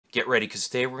Get ready, because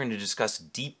today we're going to discuss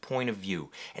deep point of view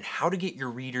and how to get your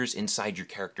readers inside your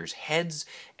characters' heads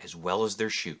as well as their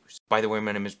shoes. By the way,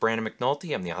 my name is Brandon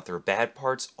McNulty. I'm the author of Bad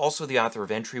Parts, also the author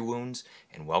of Entry Wounds,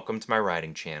 and welcome to my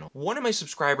writing channel. One of my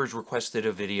subscribers requested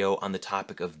a video on the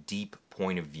topic of deep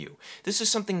point of view. This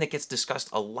is something that gets discussed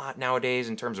a lot nowadays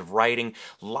in terms of writing.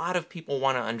 A lot of people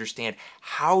want to understand,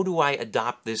 how do I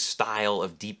adopt this style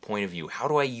of deep point of view? How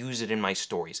do I use it in my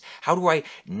stories? How do I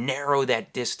narrow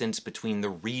that distance between the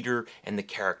reader and the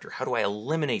character? How do I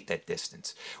eliminate that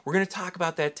distance? We're going to talk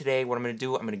about that today. What I'm going to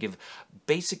do, I'm going to give a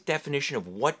basic definition of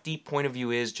what deep point of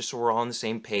view is, just so we're all on the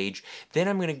same page. Then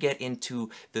I'm going to get into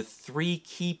the 3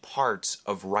 key parts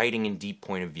of writing in deep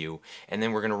point of view, and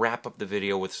then we're going to wrap up the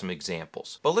video with some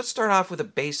examples. But let's start off with a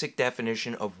basic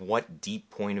definition of what deep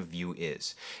point of view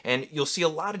is. And you'll see a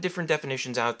lot of different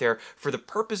definitions out there. For the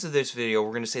purpose of this video,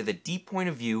 we're going to say that deep point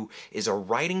of view is a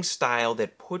writing style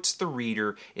that puts the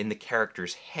reader in the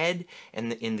character's head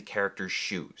and in the character's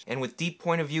shoes. And with deep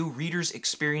point of view, readers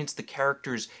experience the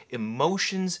character's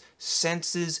emotions,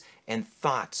 senses, and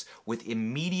thoughts with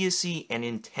immediacy and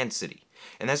intensity.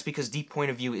 And that's because deep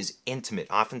point of view is intimate.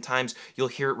 Oftentimes, you'll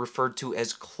hear it referred to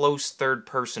as close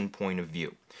third-person point of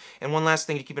view. And one last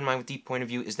thing to keep in mind with deep point of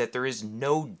view is that there is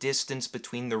no distance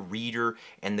between the reader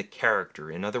and the character.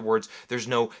 In other words, there's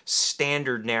no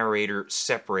standard narrator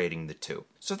separating the two.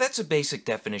 So that's a basic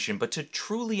definition, but to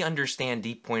truly understand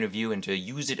deep point of view and to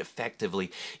use it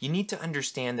effectively, you need to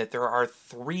understand that there are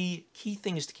 3 key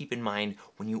things to keep in mind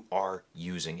when you are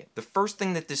using it. The first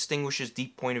thing that distinguishes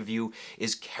deep point of view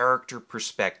is character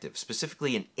perspective,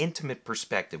 specifically an intimate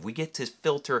perspective. We get to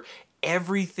filter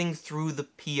everything through the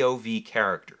POV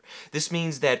character. This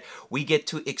means that we get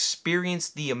to experience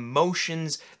the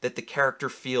emotions that the character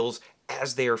feels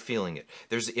as they are feeling it.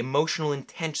 There's emotional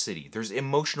intensity, there's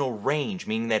emotional range,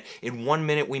 meaning that in one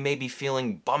minute we may be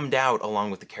feeling bummed out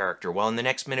along with the character, while in the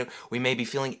next minute we may be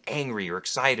feeling angry or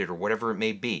excited or whatever it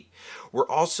may be. We're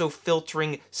also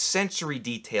filtering sensory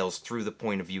details through the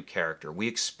point of view character. We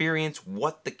experience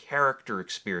what the character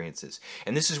experiences.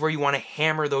 And this is where you want to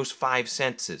hammer those 5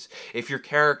 senses. If your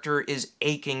character is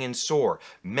aching and sore,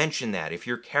 mention that. If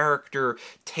your character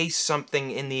tastes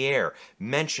something in the air,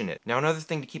 mention it. Now, another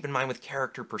thing to keep in mind with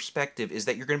character perspective is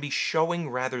that you're going to be showing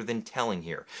rather than telling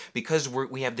here. Because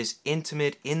we have this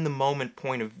intimate, in-the-moment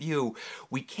point of view,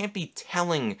 we can't be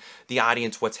telling the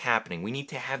audience what's happening. We need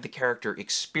to have the character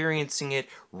experiencing it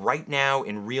right now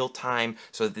in real time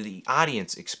so that the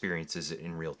audience experiences it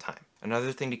in real time.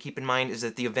 Another thing to keep in mind is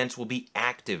that the events will be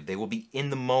active. They will be in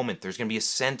the moment. There's going to be a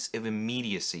sense of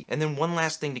immediacy. And then one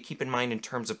last thing to keep in mind in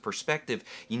terms of perspective,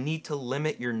 you need to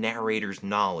limit your narrator's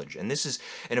knowledge. And this is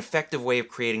an effective way of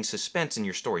creating suspense in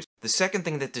your stories. The second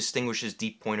thing that distinguishes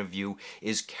deep point of view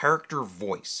is character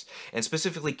voice, and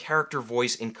specifically character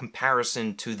voice in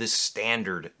comparison to the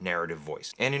standard narrative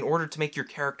voice. And in order to make your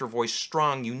character voice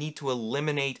strong, you need to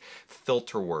eliminate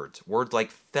filter words. Words like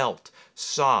felt,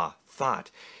 saw, thought.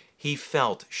 He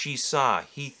felt, she saw,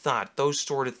 he thought. Those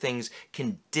sort of things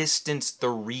can distance the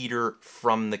reader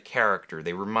from the character.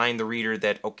 They remind the reader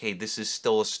that, okay, this is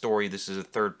still a story, this is a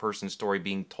third-person story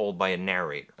being told by a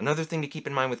narrator. Another thing to keep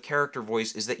in mind with character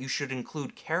voice is that you should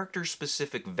include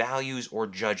character-specific values or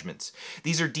judgments.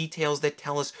 These are details that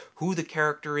tell us who the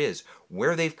character is,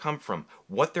 where they've come from,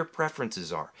 what their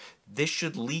preferences are. This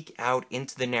should leak out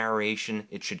into the narration.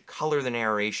 It should color the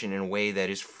narration in a way that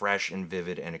is fresh and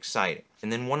vivid and exciting.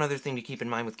 And then one other thing to keep in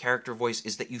mind with character voice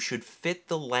is that you should fit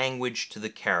the language to the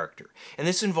character. And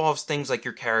this involves things like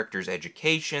your character's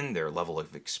education, their level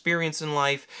of experience in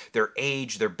life, their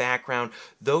age, their background.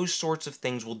 Those sorts of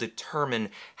things will determine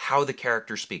how the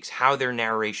character speaks, how their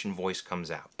narration voice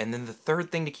comes out. And then the third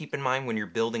thing to keep in mind when you're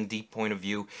building deep point of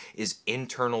view is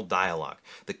internal dialogue,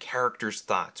 the character's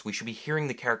thoughts. We should be hearing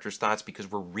the character's thoughts because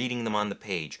we're reading them on the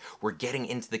page. We're getting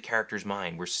into the character's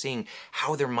mind. We're seeing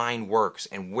how their mind works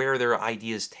and where their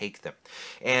ideas take them.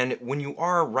 And when you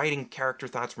are writing character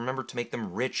thoughts, remember to make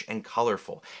them rich and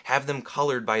colorful. Have them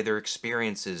colored by their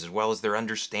experiences as well as their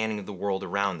understanding of the world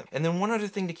around them. And then one other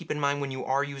thing to keep in mind when you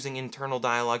are using internal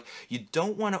dialogue, you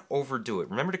don't want to overdo it.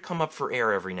 Remember to come up for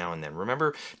air every now and then.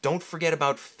 Remember, don't forget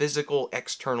about physical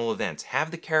external events.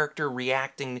 Have the character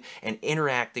reacting and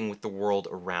interacting with the world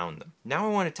around them. Now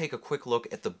I want to take a quick look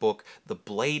at the book The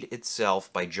Blade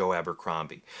Itself by Joe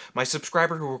Abercrombie. My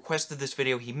subscriber who requested this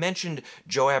video, he mentioned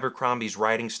Joe Abercrombie's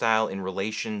writing style in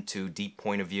relation to deep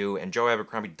point of view, and Joe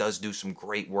Abercrombie does do some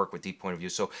great work with deep point of view.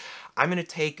 So I'm going to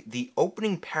take the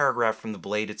opening paragraph from The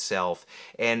Blade Itself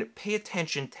and pay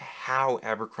attention to how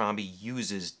Abercrombie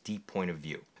uses deep point of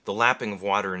view. The lapping of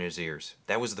water in his ears.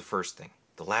 That was the first thing.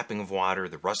 The lapping of water,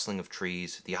 the rustling of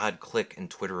trees, the odd click and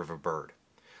twitter of a bird.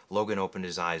 Logan opened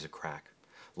his eyes a crack.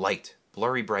 Light,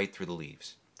 blurry bright through the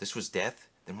leaves. This was death?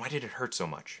 Then why did it hurt so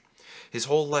much? His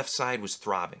whole left side was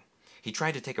throbbing. He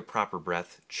tried to take a proper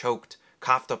breath, choked,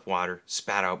 coughed up water,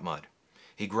 spat out mud.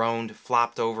 He groaned,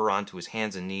 flopped over onto his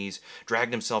hands and knees,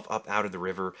 dragged himself up out of the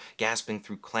river, gasping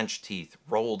through clenched teeth,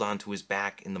 rolled onto his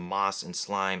back in the moss and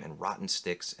slime and rotten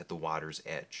sticks at the water's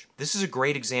edge. This is a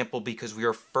great example because we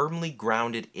are firmly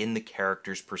grounded in the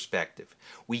character's perspective.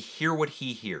 We hear what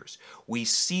he hears, we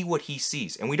see what he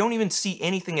sees, and we don't even see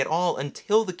anything at all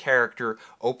until the character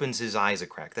opens his eyes a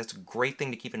crack. That's a great thing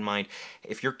to keep in mind.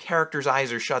 If your character's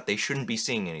eyes are shut, they shouldn't be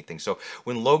seeing anything. So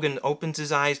when Logan opens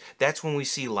his eyes, that's when we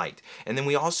see light. And then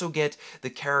we also get the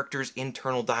character's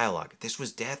internal dialogue. This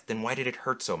was death, then why did it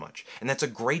hurt so much? And that's a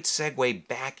great segue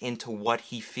back into what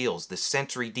he feels, the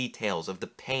sensory details of the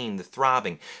pain, the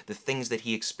throbbing, the things that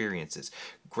he experiences.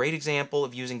 Great example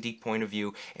of using deep point of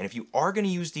view, and if you are going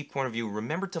to use deep point of view,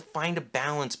 remember to find a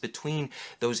balance between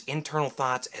those internal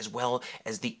thoughts as well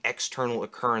as the external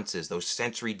occurrences, those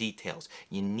sensory details.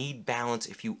 You need balance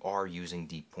if you are using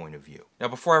deep point of view. Now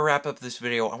before I wrap up this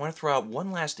video, I want to throw out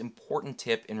one last important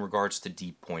tip in regards to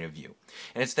deep point of view.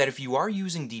 And it's that if you are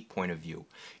using deep point of view,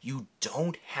 you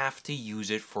don't have to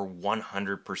use it for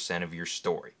 100% of your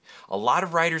story. A lot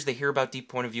of writers, they hear about deep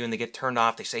point of view and they get turned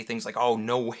off. They say things like, oh,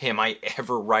 no way am I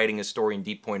ever writing a story in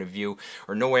deep point of view,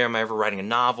 or no way am I ever writing a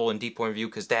novel in deep point of view,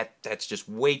 because that's just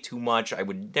way too much. I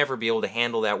would never be able to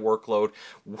handle that workload.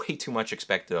 Way too much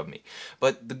expected of me.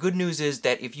 But the good news is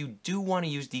that if you do want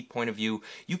to use deep point of view,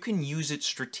 you can use it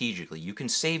strategically. You can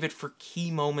save it for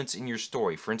key moments in your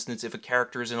story. For instance, if a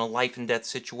character is in a life and death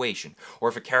situation, or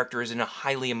if a character is in a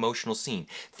highly emotional scene,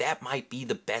 that might be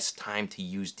the best time to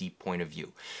use deep point of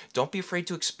view. Don't be afraid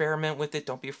to experiment with it.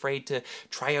 Don't be afraid to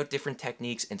try out different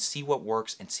techniques and see what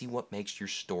works and see what makes your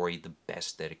story the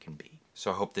best that it can be.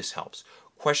 So I hope this helps.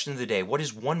 Question of the day: what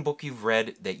is one book you've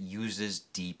read that uses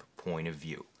deep point of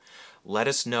view? Let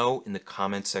us know in the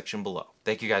comments section below.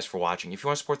 Thank you guys for watching. If you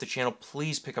want to support the channel,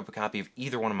 please pick up a copy of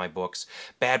either one of my books.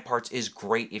 Bad Parts is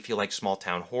great if you like small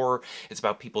town horror. It's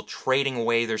about people trading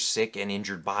away their sick and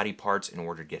injured body parts in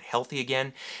order to get healthy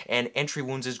again. And Entry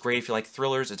Wounds is great if you like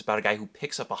thrillers. It's about a guy who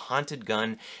picks up a haunted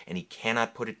gun and he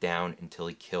cannot put it down until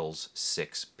he kills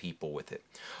 6 people with it.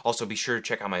 Also, be sure to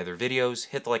check out my other videos.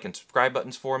 Hit the like and subscribe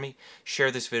buttons for me. Share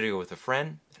this video with a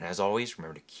friend. And as always,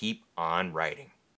 remember to keep on writing.